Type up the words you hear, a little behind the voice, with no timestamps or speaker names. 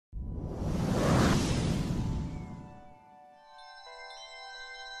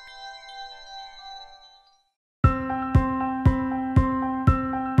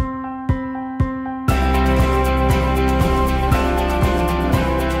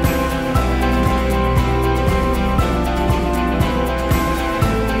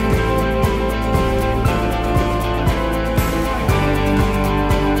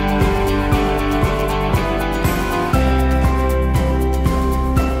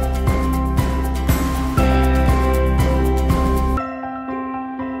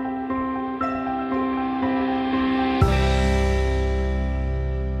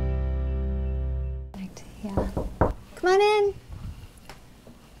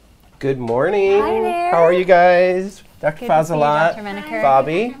Good morning. Hi there. How are you guys? Dr. Fazilat, Dr. Menakar.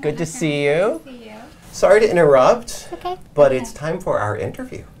 Bobby, good to see you. Sorry to interrupt, but it's time for our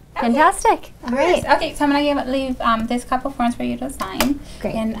interview. Fantastic. All right. Okay, so I'm going to leave this couple forms for you to sign.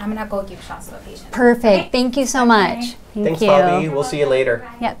 Great. And I'm going to go give shots to the patient. Perfect. Okay. Thank you so much. Thanks, you. Bobby. We'll see you later.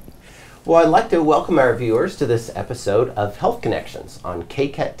 Yep. Well, I'd like to welcome our viewers to this episode of Health Connections on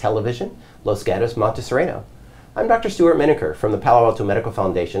KCAT Television, Los Gatos, Monte Sereno. I'm Dr. Stuart Menakar from the Palo Alto Medical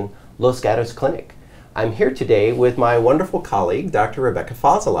Foundation, Los Gatos Clinic. I'm here today with my wonderful colleague, Dr. Rebecca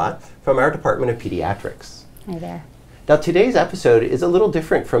Fazilat, from our Department of Pediatrics. Hi there. Now, today's episode is a little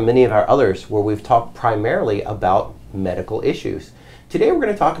different from many of our others where we've talked primarily about medical issues. Today we're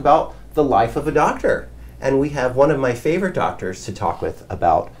going to talk about the life of a doctor. And we have one of my favorite doctors to talk with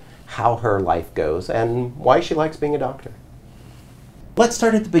about how her life goes and why she likes being a doctor. Let's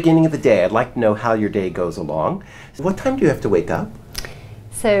start at the beginning of the day. I'd like to know how your day goes along. What time do you have to wake up?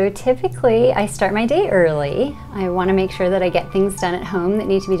 So typically I start my day early. I want to make sure that I get things done at home that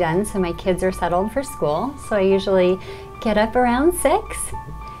need to be done so my kids are settled for school. So I usually get up around 6,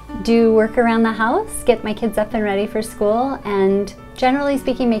 do work around the house, get my kids up and ready for school, and generally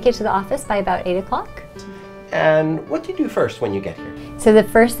speaking make it to the office by about 8 o'clock. And what do you do first when you get here? So the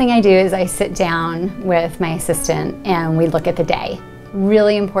first thing I do is I sit down with my assistant and we look at the day.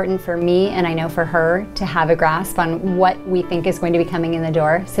 Really important for me, and I know for her, to have a grasp on what we think is going to be coming in the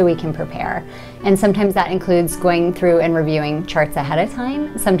door so we can prepare. And sometimes that includes going through and reviewing charts ahead of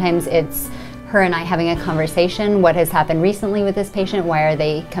time. Sometimes it's her and I having a conversation. What has happened recently with this patient? Why are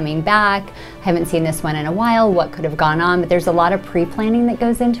they coming back? I haven't seen this one in a while. What could have gone on? But there's a lot of pre-planning that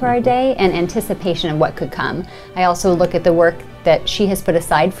goes into our day and anticipation of what could come. I also look at the work that she has put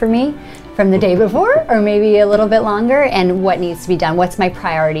aside for me from the day before, or maybe a little bit longer, and what needs to be done. What's my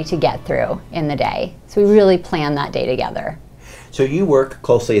priority to get through in the day? So we really plan that day together. So you work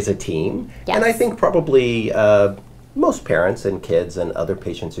closely as a team, Yes. and I think probably most parents and kids and other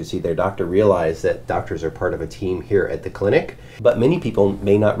patients who see their doctor realize that doctors are part of a team here at the clinic, but many people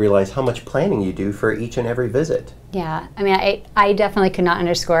may not realize how much planning you do for each and every visit. Yeah, I mean, I definitely could not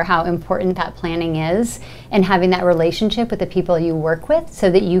underscore how important that planning is and having that relationship with the people you work with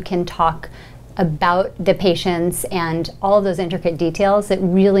so that you can talk about the patients and all of those intricate details that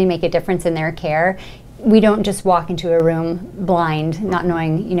really make a difference in their care. We don't just walk into a room blind, not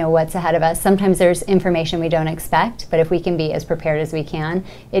knowing, what's ahead of us. Sometimes there's information we don't expect, but if we can be as prepared as we can,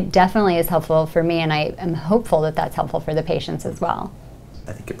 it definitely is helpful for me, and I am hopeful that that's helpful for the patients as well.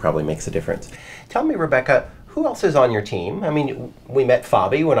 I think it probably makes a difference. Tell me, Rebecca, who else is on your team? I mean, we met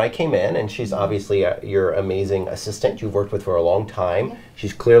Fabi when I came in, and she's obviously your amazing assistant you've worked with for a long time.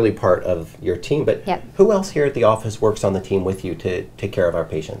 She's clearly part of your team, but who else here at the office works on the team with you to take care of our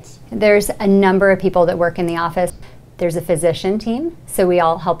patients? There's a number of people that work in the office. There's a physician team, so we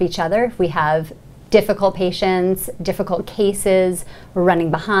all help each other. If we have difficult patients, difficult cases, we're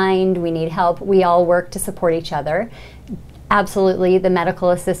running behind, we need help, we all work to support each other. Absolutely, the medical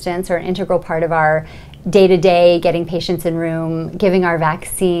assistants are an integral part of our day-to-day, getting patients in room, giving our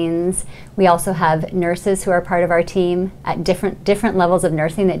vaccines. We also have nurses who are part of our team at different levels of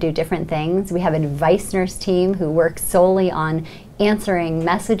nursing that do different things. We have an advice nurse team who works solely on answering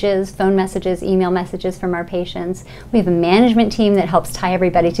messages, phone messages, email messages from our patients. We have a management team that helps tie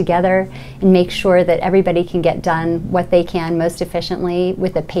everybody together and make sure that everybody can get done what they can most efficiently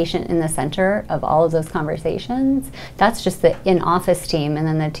with the patient in the center of all of those conversations. That's just the in-office team, and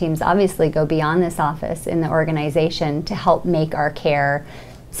then the teams obviously go beyond this office in the organization to help make our care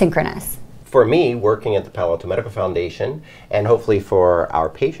synchronous. For me, working at the Palo Alto Medical Foundation, and hopefully for our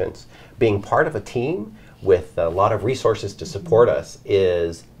patients, being part of a team with a lot of resources to support us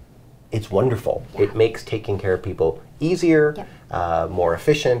it's wonderful. Yeah. It makes taking care of people easier, more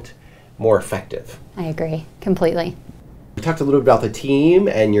efficient, more effective. I agree completely. We talked a little bit about the team,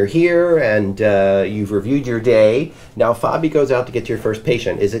 and you're here, and you've reviewed your day. Now Fabi goes out to get to your first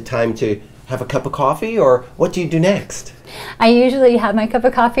patient. Is it time to have a cup of coffee, or what do you do next? I usually have my cup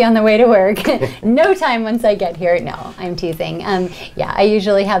of coffee on the way to work. No time once I get here. No, I'm teasing. Yeah, I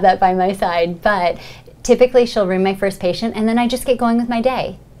usually have that by my side, but typically she'll room my first patient, and then I just get going with my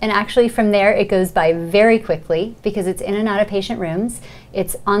day. And actually from there it goes by very quickly because it's in and out of patient rooms.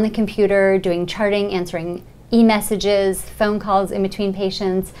 It's on the computer doing charting, answering e-messages, phone calls in between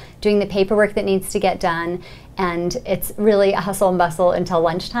patients, doing the paperwork that needs to get done, and it's really a hustle and bustle until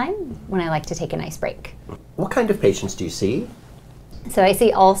lunchtime when I like to take a nice break. What kind of patients do you see? So I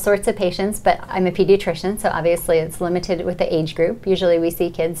see all sorts of patients, but I'm a pediatrician, so obviously it's limited with the age group. Usually we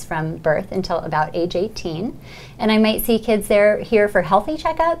see kids from birth until about age 18. And I might see kids here for healthy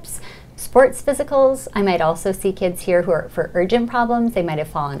checkups, sports physicals. I might also see kids here who are for urgent problems. They might have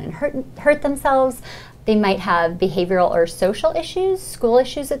fallen and hurt themselves. They might have behavioral or social issues, school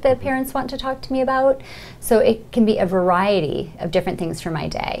issues that the parents want to talk to me about. So it can be a variety of different things for my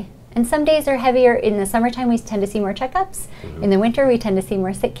day. And some days are heavier. In the summertime, we tend to see more checkups. In the winter, we tend to see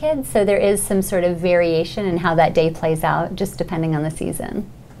more sick kids. So there is some sort of variation in how that day plays out, just depending on the season.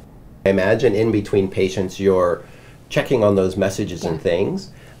 I imagine in between patients, you're checking on those messages and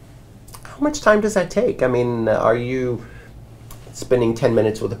things. How much time does that take? I mean, are you spending 10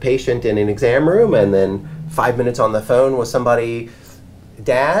 minutes with a patient in an exam room and then 5 minutes on the phone with somebody,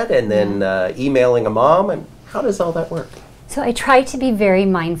 dad, and then emailing a mom? And how does all that work? So I try to be very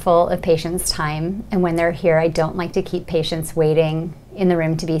mindful of patients' time, and when they're here, I don't like to keep patients waiting in the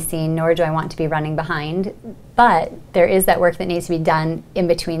room to be seen, nor do I want to be running behind. But there is that work that needs to be done in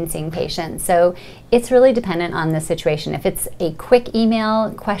between seeing patients. So it's really dependent on the situation. If it's a quick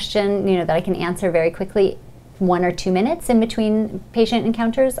email question, that I can answer very quickly, 1 or 2 minutes in between patient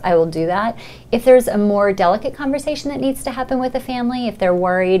encounters, I will do that. If there's a more delicate conversation that needs to happen with a family, if they're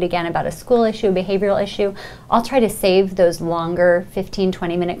worried again about a school issue, a behavioral issue, I'll try to save those longer 15,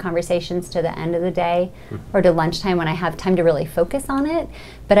 20-minute conversations to the end of the day or to lunchtime when I have time to really focus on it.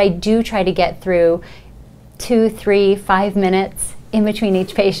 But I do try to get through 2, 3, 5 minutes in between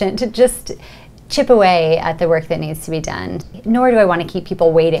each patient to just chip away at the work that needs to be done. Nor do I want to keep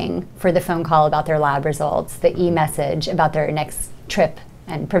people waiting for the phone call about their lab results, the e-message about their next trip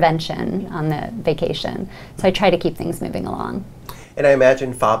and prevention on the vacation. So I try to keep things moving along. And I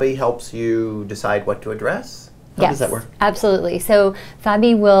imagine Fabi helps you decide what to address? How does that work? Absolutely. So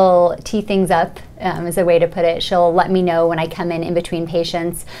Fabi will tee things up, is a way to put it. She'll let me know when I come in between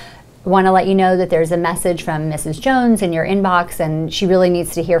patients. Want to let you know that there's a message from Mrs. Jones in your inbox, and she really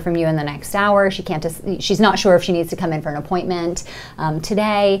needs to hear from you in the next hour. She's not sure if she needs to come in for an appointment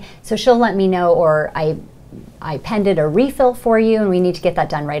today, so she'll let me know, or I pended a refill for you, and we need to get that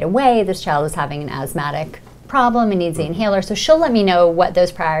done right away. This child is having an asthmatic problem and needs the inhaler, so she'll let me know what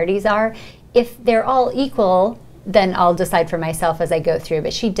those priorities are. If they're all equal, then I'll decide for myself as I go through,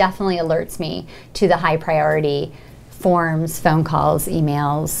 but she definitely alerts me to the high priority forms, phone calls,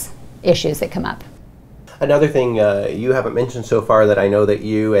 emails, issues that come up. Another thing you haven't mentioned so far that I know that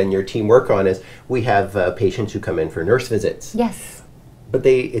you and your team work on is we have patients who come in for nurse visits. Yes. But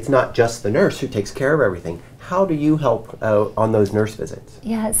it's not just the nurse who takes care of everything. How do you help on those nurse visits?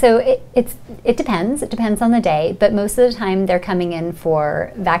 Yeah, so it depends. It depends on the day, but most of the time they're coming in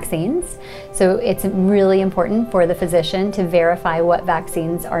for vaccines. So it's really important for the physician to verify what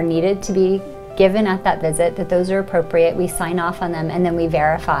vaccines are needed to be given at that visit, that those are appropriate. We sign off on them, and then we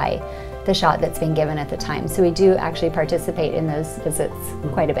verify the shot that's being given at the time. So we do actually participate in those visits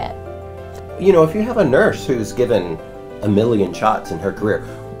quite a bit. If you have a nurse who's given 1 million shots in her career,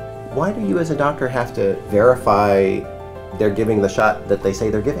 why do you as a doctor have to verify they're giving the shot that they say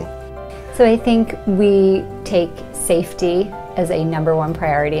they're giving? So I think we take safety as a #1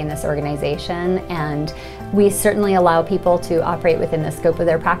 priority in this organization, and we certainly allow people to operate within the scope of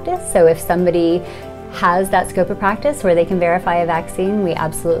their practice. So if somebody has that scope of practice where they can verify a vaccine, we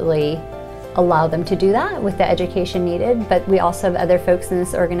absolutely allow them to do that with the education needed. But we also have other folks in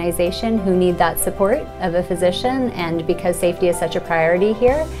this organization who need that support of a physician, and because safety is such a priority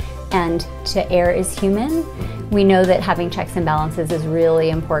here and to err is human, we know that having checks and balances is really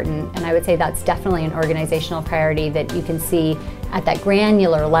important, and I would say that's definitely an organizational priority that you can see at that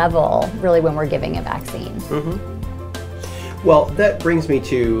granular level, really, when we're giving a vaccine. Well, that brings me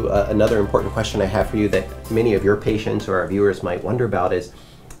to another important question I have for you that many of your patients or our viewers might wonder about is,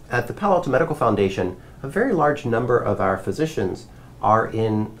 at the Palo Alto Medical Foundation, a very large number of our physicians are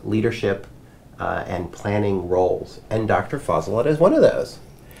in leadership and planning roles, and Dr. Fazilat is one of those.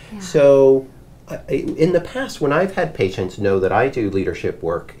 Yeah. So in the past, when I've had patients know that I do leadership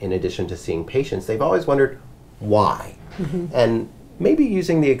work in addition to seeing patients, they've always wondered why. And maybe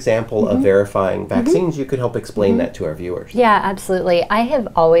using the example of verifying vaccines, you could help explain that to our viewers. Yeah, absolutely. I have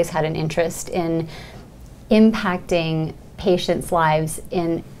always had an interest in impacting patients' lives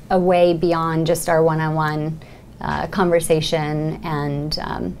in a way beyond just our one-on-one conversation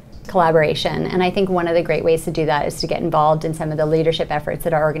and collaboration. And I think one of the great ways to do that is to get involved in some of the leadership efforts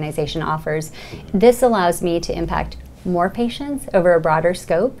that our organization offers. This allows me to impact more patients over a broader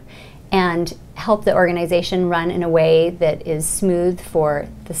scope and help the organization run in a way that is smooth for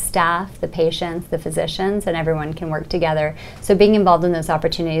the staff, the patients, the physicians, and everyone can work together. So being involved in those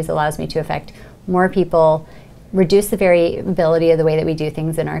opportunities allows me to affect more people, reduce the variability of the way that we do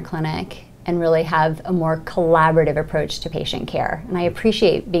things in our clinic, and really have a more collaborative approach to patient care. And I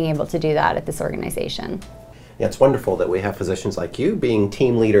appreciate being able to do that at this organization. Yeah, it's wonderful that we have physicians like you being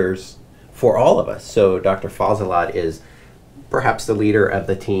team leaders for all of us. So Dr. Fazilat is perhaps the leader of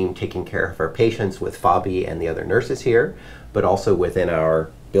the team taking care of our patients with Fabi and the other nurses here, but also within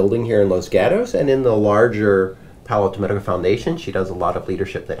our building here in Los Gatos and in the larger Palo Alto Medical Foundation. She does a lot of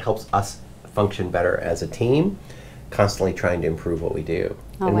leadership that helps us function better as a team, constantly trying to improve what we do.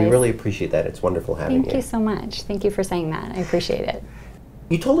 Always. And we really appreciate that. It's wonderful having you. Thank you so much. Thank you for saying that. I appreciate it.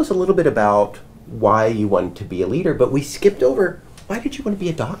 You told us a little bit about why you wanted to be a leader, but we skipped over, why did you want to be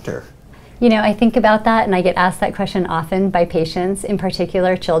a doctor? You know, I think about that, and I get asked that question often by patients, in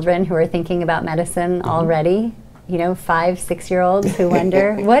particular children who are thinking about medicine already. You know, 5-, 6-year-olds who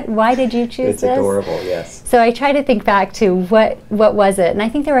wonder, why did you choose It's this? adorable, yes. So I try to think back to what was it? And I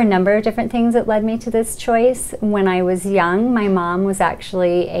think there were a number of different things that led me to this choice. When I was young, my mom was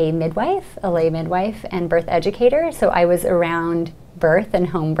actually a midwife, a lay midwife and birth educator. So I was around birth and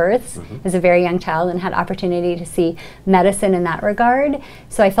home births as a very young child and had opportunity to see medicine in that regard.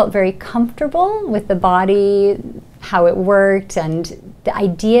 So I felt very comfortable with the body, how it worked, and the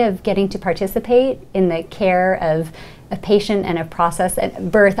idea of getting to participate in the care of a patient and a process.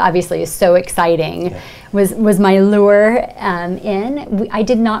 And birth obviously is so exciting, was my lure in. I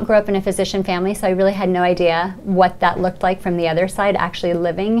did not grow up in a physician family, so I really had no idea what that looked like from the other side, actually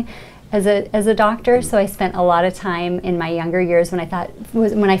living as a doctor. So I spent a lot of time in my younger years when I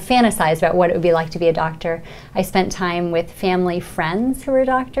fantasized about what it would be like to be a doctor. I spent time with family friends who were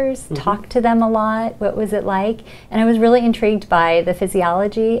doctors, talked to them a lot, what was it like? And I was really intrigued by the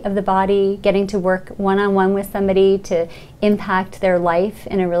physiology of the body, getting to work one-on-one with somebody to impact their life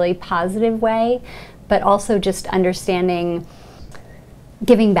in a really positive way, but also just understanding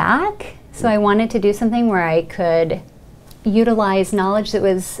giving back. So I wanted to do something where I could utilize knowledge that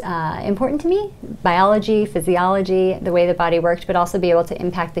was important to me, biology, physiology, the way the body worked, but also be able to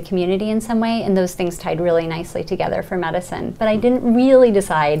impact the community in some way, and those things tied really nicely together for medicine. But I didn't really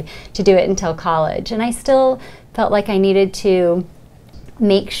decide to do it until college, and I still felt like I needed to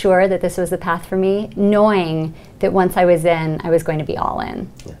make sure that this was the path for me, knowing that once I was in, I was going to be all in.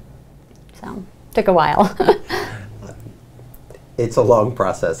 Yeah. So, took a while. It's a long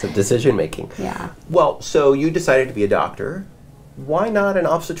process of decision making. Yeah. Well, so you decided to be a doctor. Why not an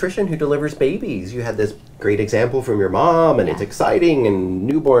obstetrician who delivers babies? You had this great example from your mom, and it's exciting, and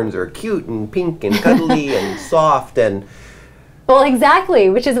newborns are cute and pink and cuddly and soft and... Well, exactly,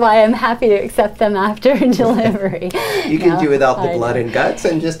 which is why I'm happy to accept them after delivery. You can do without the blood and guts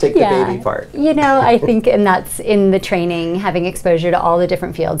and just take the baby part. You know, I think, and that's in the training, having exposure to all the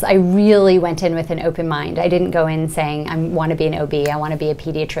different fields. I really went in with an open mind. I didn't go in saying, I want to be an OB, I want to be a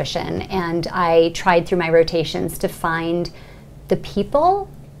pediatrician. And I tried through my rotations to find the people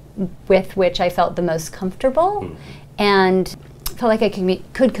with which I felt the most comfortable and felt like I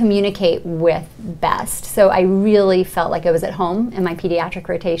could communicate with best. So I really felt like I was at home in my pediatric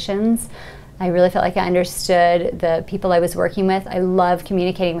rotations. I really felt like I understood the people I was working with. I love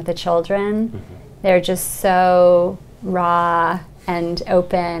communicating with the children. They're just so raw and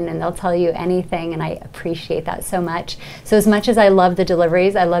open, and they'll tell you anything, and I appreciate that so much. So as much as I love the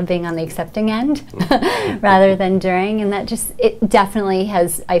deliveries, I love being on the accepting end rather than during, and that just, it definitely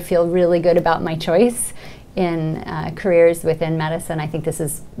has, I feel really good about my choice in careers within medicine. I think this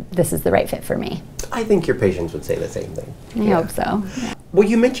is the right fit for me. I think your patients would say the same thing. I hope so. Yeah. Well,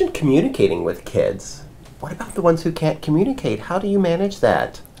 you mentioned communicating with kids. What about the ones who can't communicate? How do you manage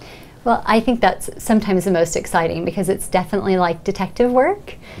that? Well, I think that's sometimes the most exciting because it's definitely like detective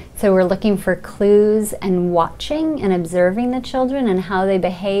work. So we're looking for clues and watching and observing the children and how they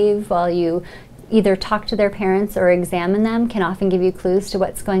behave while you either talk to their parents or examine them can often give you clues to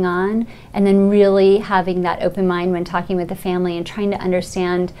what's going on. And then really having that open mind when talking with the family and trying to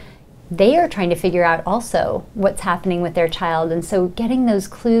understand, they are trying to figure out also what's happening with their child. And so getting those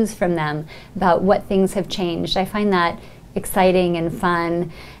clues from them about what things have changed, I find that exciting and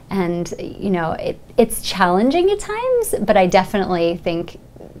fun. And you know, it's challenging at times, but I definitely think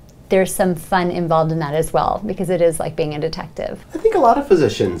there's some fun involved in that as well, because it is like being a detective. I think a lot of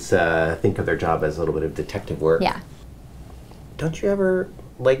physicians think of their job as a little bit of detective work. Yeah. Don't you ever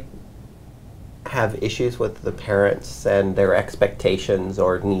have issues with the parents and their expectations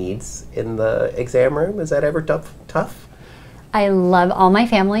or needs in the exam room? Is that ever tough? I love all my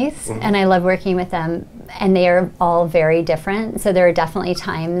families and I love working with them, and they are all very different. So there are definitely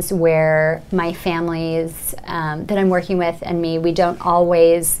times where my families that I'm working with and me, we're not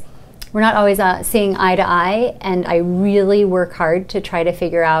always seeing eye to eye, and I really work hard to try to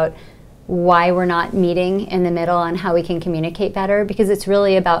figure out why we're not meeting in the middle and how we can communicate better, because it's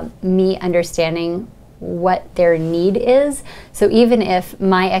really about me understanding what their need is. So even if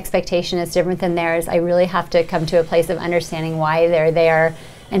my expectation is different than theirs, I really have to come to a place of understanding why they're there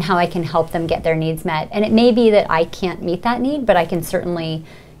and how I can help them get their needs met. And it may be that I can't meet that need, but I can certainly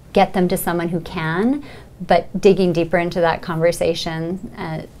get them to someone who can. But digging deeper into that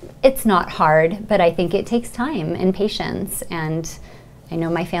conversation, it's not hard, but I think it takes time and patience. And I know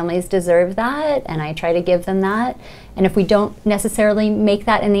my families deserve that, and I try to give them that. And if we don't necessarily make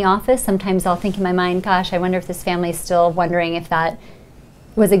that in the office, sometimes I'll think in my mind, gosh, I wonder if this family is still wondering if that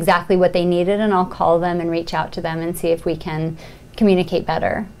was exactly what they needed, and I'll call them and reach out to them and see if we can communicate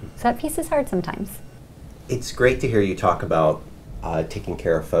better. So that piece is hard sometimes. It's great to hear you talk about taking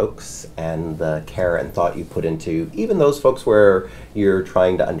care of folks and the care and thought you put into even those folks where you're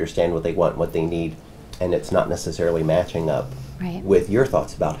trying to understand what they want, what they need, and it's not necessarily matching up with your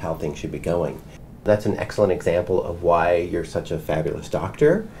thoughts about how things should be going. That's an excellent example of why you're such a fabulous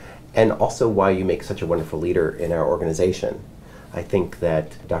doctor, and also why you make such a wonderful leader in our organization. I think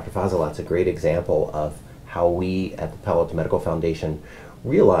that Dr. Fazilat's a great example of how we at the Palo Alto Medical Foundation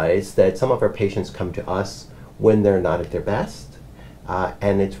realize that some of our patients come to us when they're not at their best,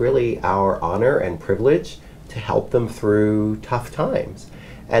 and it's really our honor and privilege to help them through tough times.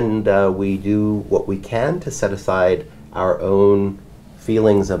 And we do what we can to set aside our own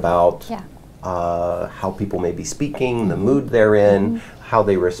feelings about how people may be speaking, the mood they're in, how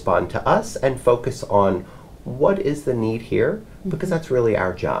they respond to us, and focus on what is the need here, because that's really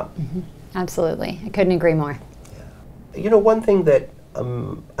our job. Absolutely. I couldn't agree more. You know, one thing that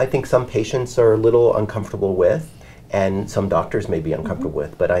I think some patients are a little uncomfortable with, and some doctors may be uncomfortable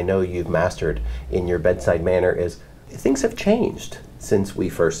with, but I know you've mastered in your bedside manner, is things have changed since we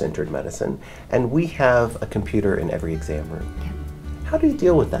first entered medicine, and we have a computer in every exam room. How do you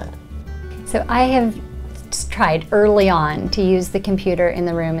deal with that? So I have tried early on to use the computer in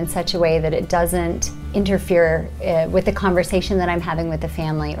the room in such a way that it doesn't interfere with the conversation that I'm having with the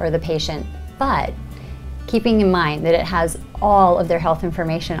family or the patient, but keeping in mind that it has all of their health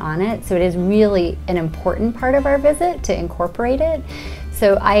information on it, so it is really an important part of our visit to incorporate it.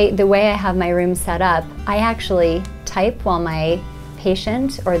 So the way I have my room set up, I actually type while my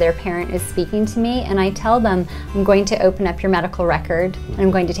patient or their parent is speaking to me, and I tell them I'm going to open up your medical record and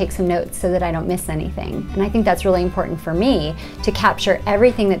I'm going to take some notes so that I don't miss anything. And I think that's really important for me to capture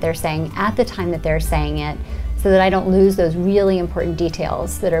everything that they're saying at the time that they're saying it, so that I don't lose those really important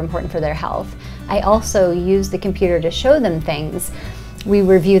details that are important for their health. I also use the computer to show them things. We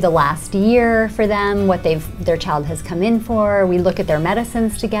review the last year for them, what their child has come in for. We look at their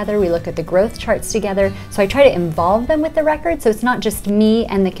medicines together. We look at the growth charts together. So I try to involve them with the record, so it's not just me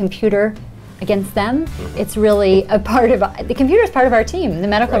and the computer against them. It's really a part of, the computer is part of our team. The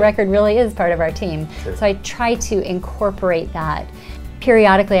medical record really is part of our team. So I try to incorporate that.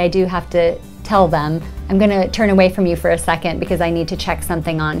 Periodically, I do have to tell them, I'm going to turn away from you for a second because I need to check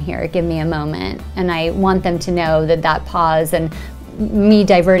something on here. Give me a moment. And I want them to know that that pause and me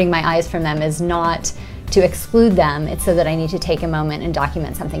diverting my eyes from them is not to exclude them. It's so that I need to take a moment and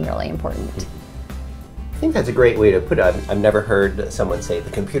document something really important. I think that's a great way to put it. I've never heard someone say the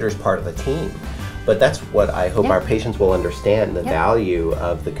computer's part of the team, but that's what I hope our patients will understand, the value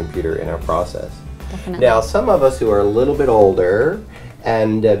of the computer in our process. Definitely. Now, some of us who are a little bit older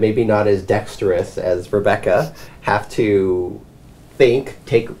and maybe not as dexterous as Rebecca have to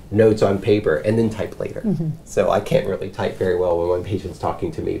take notes on paper, and then type later. So I can't really type very well when my patient's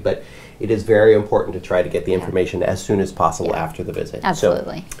talking to me, but it is very important to try to get the information as soon as possible after the visit.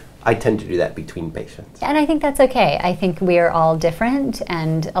 Absolutely. So I tend to do that between patients. And I think that's okay. I think we are all different,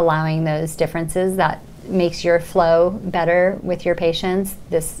 and allowing those differences, that makes your flow better with your patients.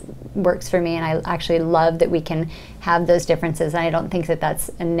 This works for me, and I actually love that we can have those differences. And I don't think that that's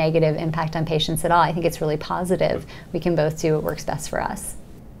a negative impact on patients at all. I think it's really positive. We can both do what works best for us.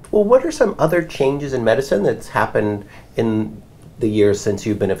 Well, what are some other changes in medicine that's happened in the years since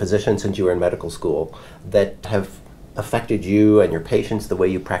you've been a physician, since you were in medical school, that have affected you and your patients, the way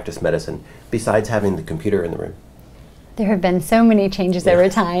you practice medicine, besides having the computer in the room? There have been so many changes over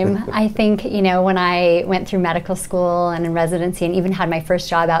time. I think, you know, when I went through medical school and in residency, and even had my first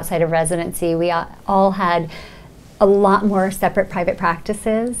job outside of residency, we all had a lot more separate private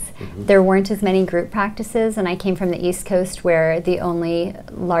practices. There weren't as many group practices, and I came from the East Coast where the only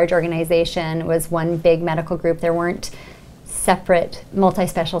large organization was one big medical group. There weren't separate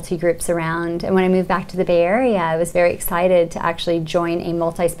multi-specialty groups around. And when I moved back to the Bay Area, I was very excited to actually join a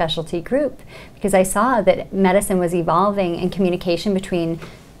multi-specialty group, because I saw that medicine was evolving and communication between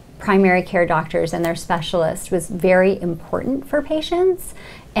primary care doctors and their specialists was very important for patients.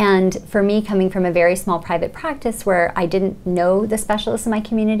 And for me, coming from a very small private practice where I didn't know the specialists in my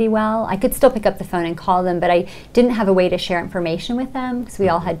community well, I could still pick up the phone and call them, but I didn't have a way to share information with them because we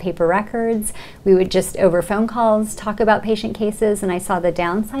all had paper records. We would just, over phone calls, talk about patient cases, and I saw the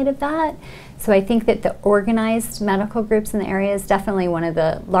downside of that. So I think that the organized medical groups in the area is definitely one of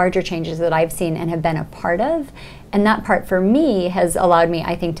the larger changes that I've seen and have been a part of. And that part for me has allowed me,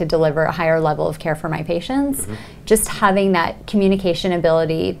 I think, to deliver a higher level of care for my patients. Just having that communication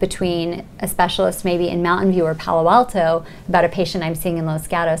ability between a specialist maybe in Mountain View or Palo Alto about a patient I'm seeing in Los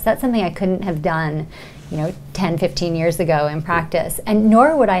Gatos, that's something I couldn't have done 10, 15 years ago in practice. And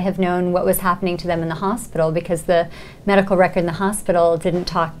nor would I have known what was happening to them in the hospital because the medical record in the hospital didn't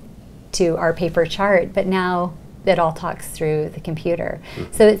talk to our paper chart, but now it all talks through the computer.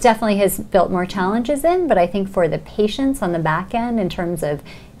 So it definitely has built more challenges in, but I think for the patients on the back end in terms of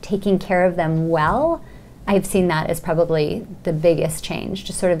taking care of them well, I've seen that as probably the biggest change,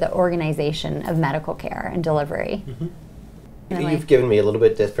 just sort of the organization of medical care and delivery. You've given me a little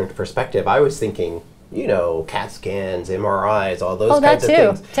bit different perspective. I was thinking, CAT scans, MRIs, all those kinds of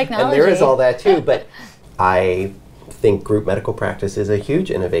things. Technology. And there is all that too, but I think group medical practice is a huge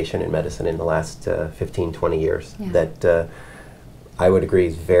innovation in medicine in the last 15, 20 years that I would agree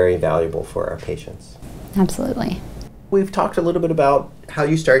is very valuable for our patients. Absolutely. We've talked a little bit about how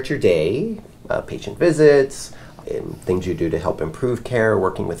you start your day, patient visits, and things you do to help improve care,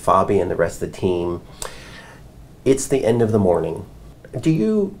 working with Fabi and the rest of the team. It's the end of the morning. Do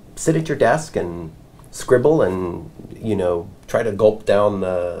you sit at your desk and scribble and, try to gulp down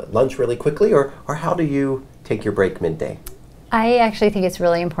lunch really quickly, or how do you take your break midday? I actually think it's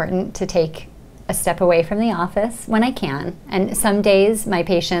really important to take a step away from the office when I can. And some days my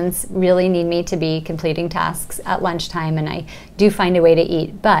patients really need me to be completing tasks at lunchtime, and I do find a way to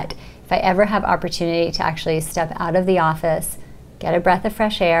eat. But if I ever have opportunity to actually step out of the office, get a breath of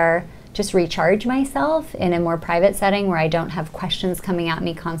fresh air, just recharge myself in a more private setting where I don't have questions coming at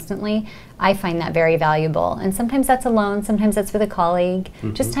me constantly, I find that very valuable. And sometimes that's alone, sometimes that's with a colleague.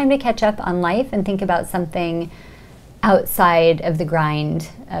 Just time to catch up on life and think about something outside of the grind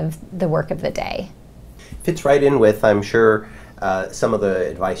of the work of the day. Fits right in with, I'm sure, some of the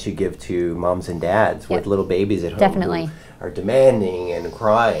advice you give to moms and dads with little babies at home. Definitely. Who are demanding and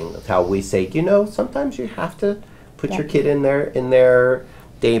crying. How we say, sometimes you have to put your kid in their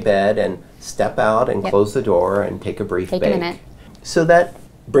day bed and step out and close the door and take a brief break. Take a minute. So that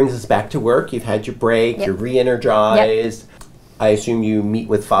brings us back to work. You've had your break, you're re-energized. I assume you meet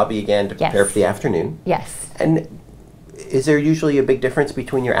with Fabi again to prepare for the afternoon. Yes. And is there usually a big difference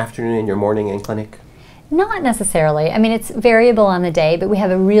between your afternoon and your morning in clinic? Not necessarily. I mean, it's variable on the day, but we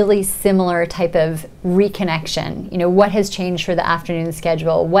have a really similar type of reconnection. What has changed for the afternoon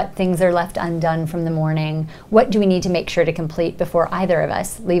schedule? What things are left undone from the morning? What do we need to make sure to complete before either of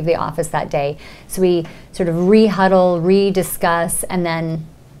us leave the office that day? So we sort of re-huddle, re-discuss, and then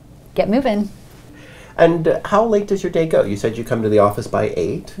get moving. And how late does your day go? You said you come to the office by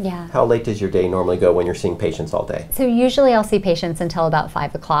 8. Yeah. How late does your day normally go when you're seeing patients all day? So usually I'll see patients until about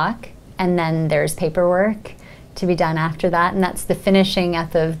 5 o'clock. And then there's paperwork to be done after that, and that's the finishing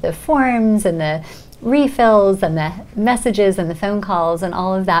up of the forms and the refills and the messages and the phone calls and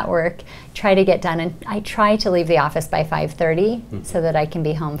all of that work. Try to get done, and I try to leave the office by 5:30 so that I can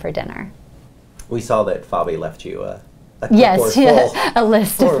be home for dinner. We saw that Fabi left you a yes, a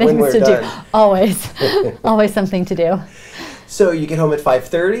list of things to do. Always, always something to do. So you get home at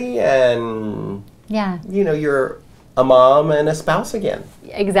 5:30, and you're a mom and a spouse again.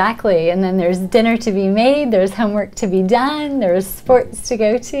 Exactly, and then there's dinner to be made, there's homework to be done, there's sports to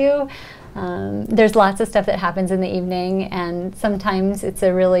go to. There's lots of stuff that happens in the evening, and sometimes it's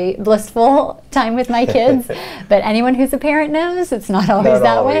a really blissful time with my kids, but anyone who's a parent knows it's not always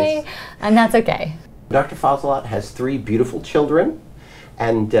that way, and that's okay. Dr. Fazilat has 3 beautiful children,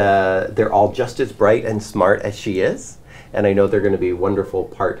 and they're all just as bright and smart as she is, and I know they're going to be a wonderful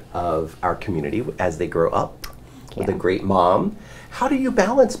part of our community as they grow up with a great mom. How do you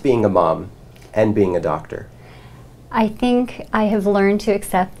balance being a mom and being a doctor? I think I have learned to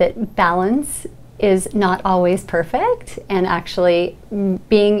accept that balance is not always perfect, and actually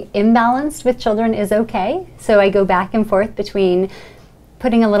being imbalanced with children is okay. So I go back and forth between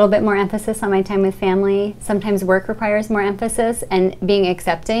putting a little bit more emphasis on my time with family. Sometimes work requires more emphasis, and being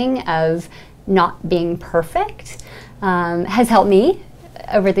accepting of not being perfect has helped me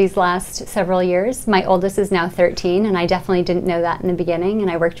over these last several years. My oldest is now 13, and I definitely didn't know that in the beginning, and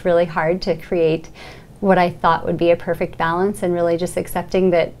I worked really hard to create what I thought would be a perfect balance, and really just accepting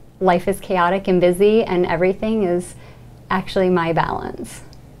that life is chaotic and busy, and everything is actually my balance.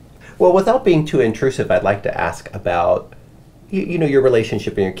 Well, without being too intrusive, I'd like to ask about you know, your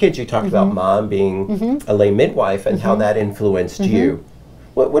relationship and your kids. You talked about mom being a lay midwife and how that influenced you.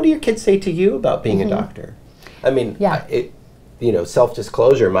 What do your kids say to you about being a doctor? I mean, you know,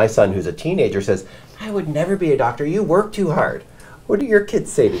 self-disclosure, my son who's a teenager says, I would never be a doctor. You work too hard. What do your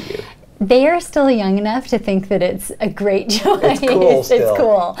kids say to you? They are still young enough to think that it's a great choice. It's cool still. It's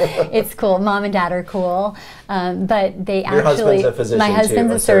cool. It's cool. Mom and Dad are cool. But they Your husband's a physician my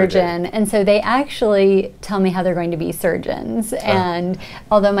husband's too, a surgeon. And so they actually tell me how they're going to be surgeons. And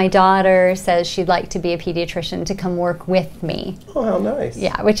although my daughter says she'd like to be a pediatrician to come work with me. Oh, how nice.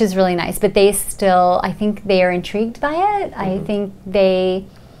 Yeah, which is really nice. But they still, I think they are intrigued by it. I think they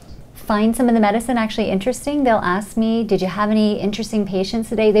find some of the medicine actually interesting. They'll ask me, did you have any interesting patients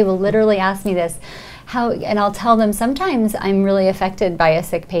today? They will literally ask me this. And I'll tell them sometimes I'm really affected by a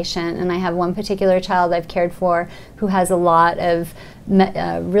sick patient, and I have one particular child I've cared for who has a lot of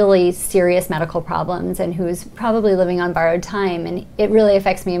really serious medical problems and who's probably living on borrowed time, and it really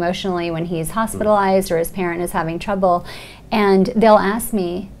affects me emotionally when he's hospitalized or his parent is having trouble. And they'll ask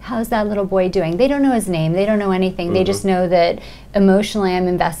me, how's that little boy doing? They don't know his name, they don't know anything, they just know that emotionally I'm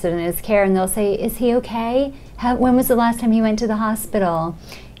invested in his care, and they'll say, is he okay? When was the last time he went to the hospital?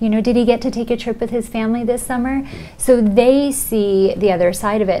 You know, did he get to take a trip with his family this summer? So they see the other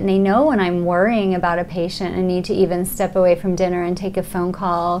side of it, and they know when I'm worrying about a patient and need to even step away from dinner and take a phone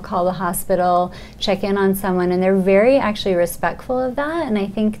call, call the hospital, check in on someone, and they're very actually respectful of that, and I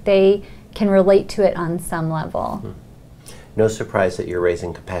think they can relate to it on some level. No surprise that you're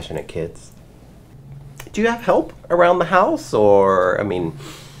raising compassionate kids. Do you have help around the house, or, I mean,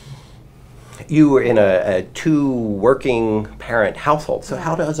 you were in a two-working parent household, so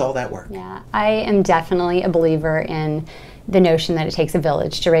how does all that work? Yeah, I am definitely a believer in the notion that it takes a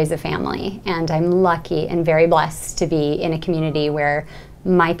village to raise a family, and I'm lucky and very blessed to be in a community where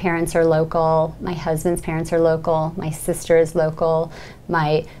my parents are local, my husband's parents are local, my sister is local,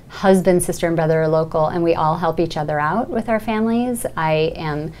 my husband's sister and brother are local, and we all help each other out with our families. I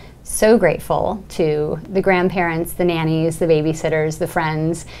am so grateful to the grandparents, the nannies, the babysitters, the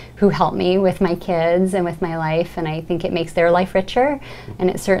friends who help me with my kids and with my life, and I think it makes their life richer. And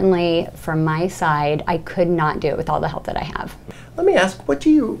it certainly, from my side, I could not do it with all the help that I have. Let me ask, what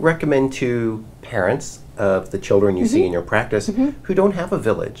do you recommend to parents of the children you see in your practice who don't have a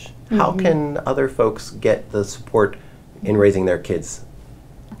village? How can other folks get the support in raising their kids?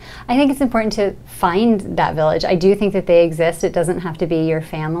 I think it's important to find that village. I do think that they exist. It doesn't have to be your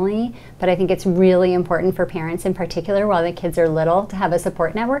family, but I think it's really important for parents in particular while the kids are little to have a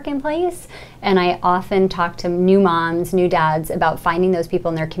support network in place. And I often talk to new moms, new dads about finding those people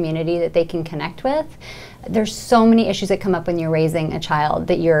in their community that they can connect with. There's so many issues that come up when you're raising a child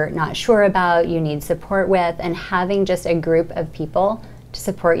that you're not sure about, you need support with, and having just a group of people to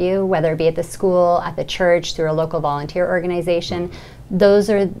support you, whether it be at the school, at the church, through a local volunteer organization. Those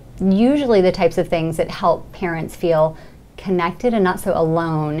are usually the types of things that help parents feel connected and not so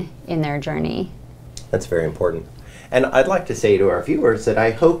alone in their journey. That's very important. And I'd like to say to our viewers that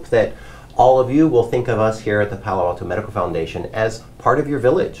I hope that all of you will think of us here at the Palo Alto Medical Foundation as part of your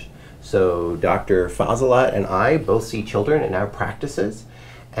village. So Dr. Fazilat and I both see children in our practices,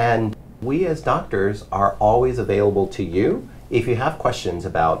 and we as doctors are always available to you if you have questions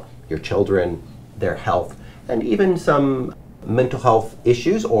about your children, their health, and even some mental health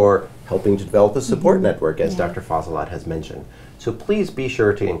issues, or helping to develop a support network, as Dr. Fazilat has mentioned. So please be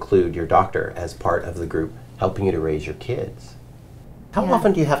sure to include your doctor as part of the group helping you to raise your kids. How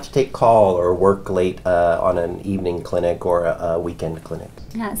often do you have to take call or work late on an evening clinic or a weekend clinic?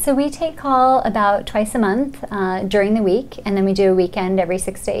 Yeah, so we take call about twice a month during the week, and then we do a weekend every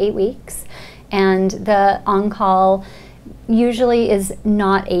 6 to 8 weeks. And the on-call usually is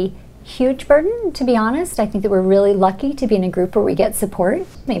not a huge burden, to be honest. I think that we're really lucky to be in a group where we get support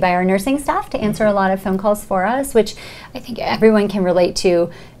made by our nursing staff to answer a lot of phone calls for us, which I think everyone can relate to,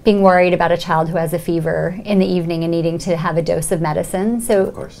 being worried about a child who has a fever in the evening and needing to have a dose of medicine.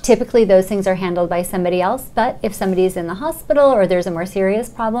 So typically those things are handled by somebody else, but if somebody's in the hospital or there's a more serious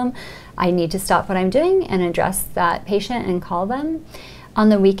problem, I need to stop what I'm doing and address that patient and call them. On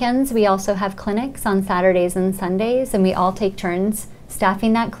the weekends, we also have clinics on Saturdays and Sundays, and we all take turns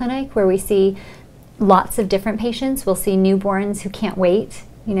staffing that clinic, where we see lots of different patients. We'll see newborns who can't wait,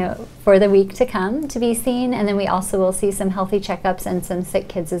 you know, for the week to come to be seen, and then we also will see some healthy checkups and some sick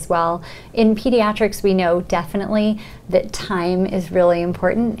kids as well. In pediatrics, we know definitely that time is really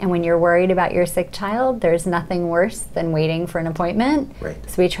important, and when you're worried about your sick child, there's nothing worse than waiting for an appointment.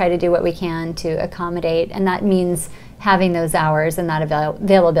 So we try to do what we can to accommodate, and that means having those hours and that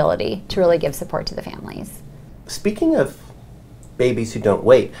availability to really give support to the families. Speaking of babies who don't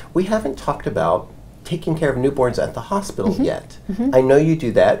wait, we haven't talked about taking care of newborns at the hospital yet. I know you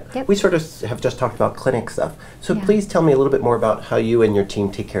do that. Yep. We sort of have just talked about clinic stuff. So Yeah. please tell me a little bit more about how you and your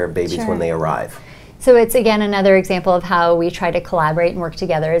team take care of babies Sure. when they arrive. So it's, again, another example of how we try to collaborate and work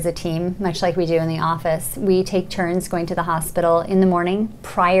together as a team, much like we do in the office. We take turns going to the hospital in the morning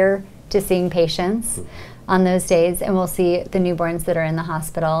prior to seeing patients on those days, and we'll see the newborns that are in the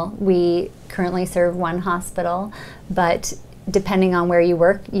hospital. We currently serve one hospital, but depending on where you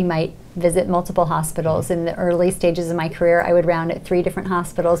work, you might visit multiple hospitals. In the early stages of my career, I would round at 3 different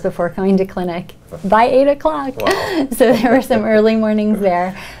hospitals before coming to clinic by 8 o'clock. Wow. So there were some early mornings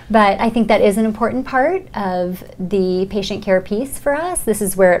there. But I think that is an important part of the patient care piece for us. This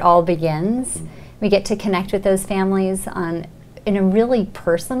is where it all begins. We get to connect with those families in a really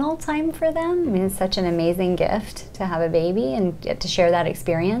personal time for them. I mean, it's such an amazing gift to have a baby and get to share that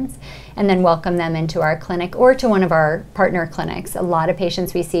experience, and then welcome them into our clinic or to one of our partner clinics. A lot of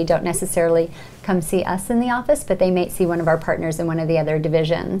patients we see don't necessarily come see us in the office, but they might see one of our partners in one of the other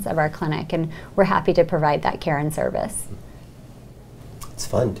divisions of our clinic, and we're happy to provide that care and service. It's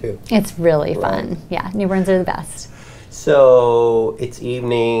fun too. It's really Right. fun. Yeah, newborns are the best. So it's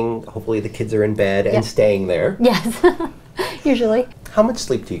evening, hopefully the kids are in bed and Yep. staying there. Yes, usually. How much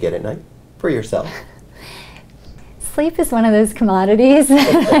sleep do you get at night for yourself? Sleep is one of those commodities.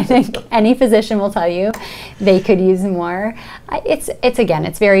 I think any physician will tell you they could use more. It's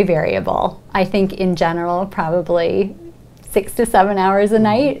very variable. I think in general, probably 6 to 7 hours a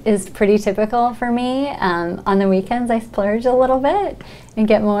night is pretty typical for me. On the weekends, I splurge a little bit and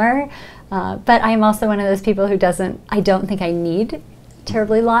get more. But I'm also one of those people who I don't think I need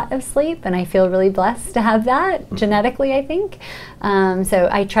terribly lot of sleep, and I feel really blessed to have that genetically, I think. So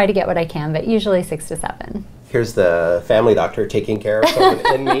I try to get what I can, but usually 6 to 7. Here's the family doctor taking care of someone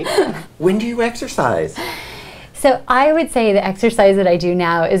in me. When do you exercise? So I would say the exercise that I do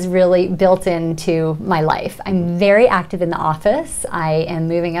now is really built into my life. I'm very active in the office. I am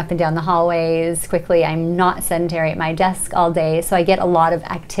moving up and down the hallways quickly. I'm not sedentary at my desk all day, so I get a lot of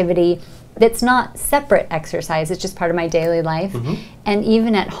activity that's not separate exercise. It's just part of my daily life. And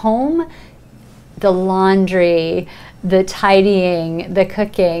even at home, the laundry, the tidying, the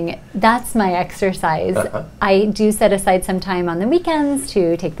cooking, that's my exercise. I do set aside some time on the weekends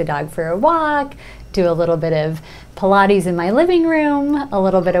to take the dog for a walk, do a little bit of Pilates in my living room, a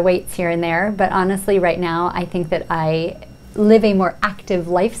little bit of weights here and there. But honestly, right now, I think that I live a more active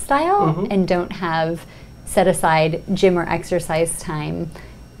lifestyle and don't have set aside gym or exercise time.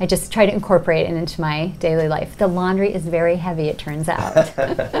 I just try to incorporate it into my daily life. The laundry is very heavy, it turns out.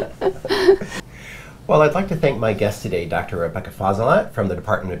 Well, I'd like to thank my guest today, Dr. Rebecca Fazilat from the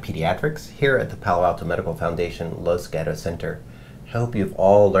Department of Pediatrics here at the Palo Alto Medical Foundation Los Gatos Center. I hope you've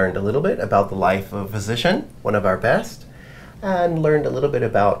all learned a little bit about the life of a physician, one of our best, and learned a little bit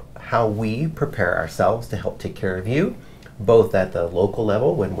about how we prepare ourselves to help take care of you, both at the local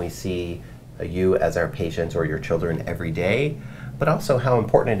level when we see you as our patients or your children every day, but also how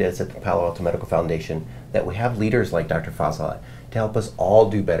important it is at the Palo Alto Medical Foundation that we have leaders like Dr. Fazilat to help us all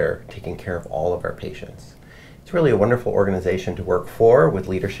do better taking care of all of our patients. It's really a wonderful organization to work for with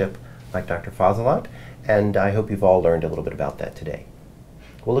leadership like Dr. Fazilat, and I hope you've all learned a little bit about that today.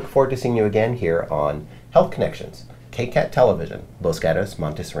 We'll look forward to seeing you again here on Health Connections, KCAT Television, Los Gatos,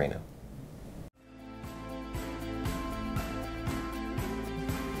 Monte Sereno.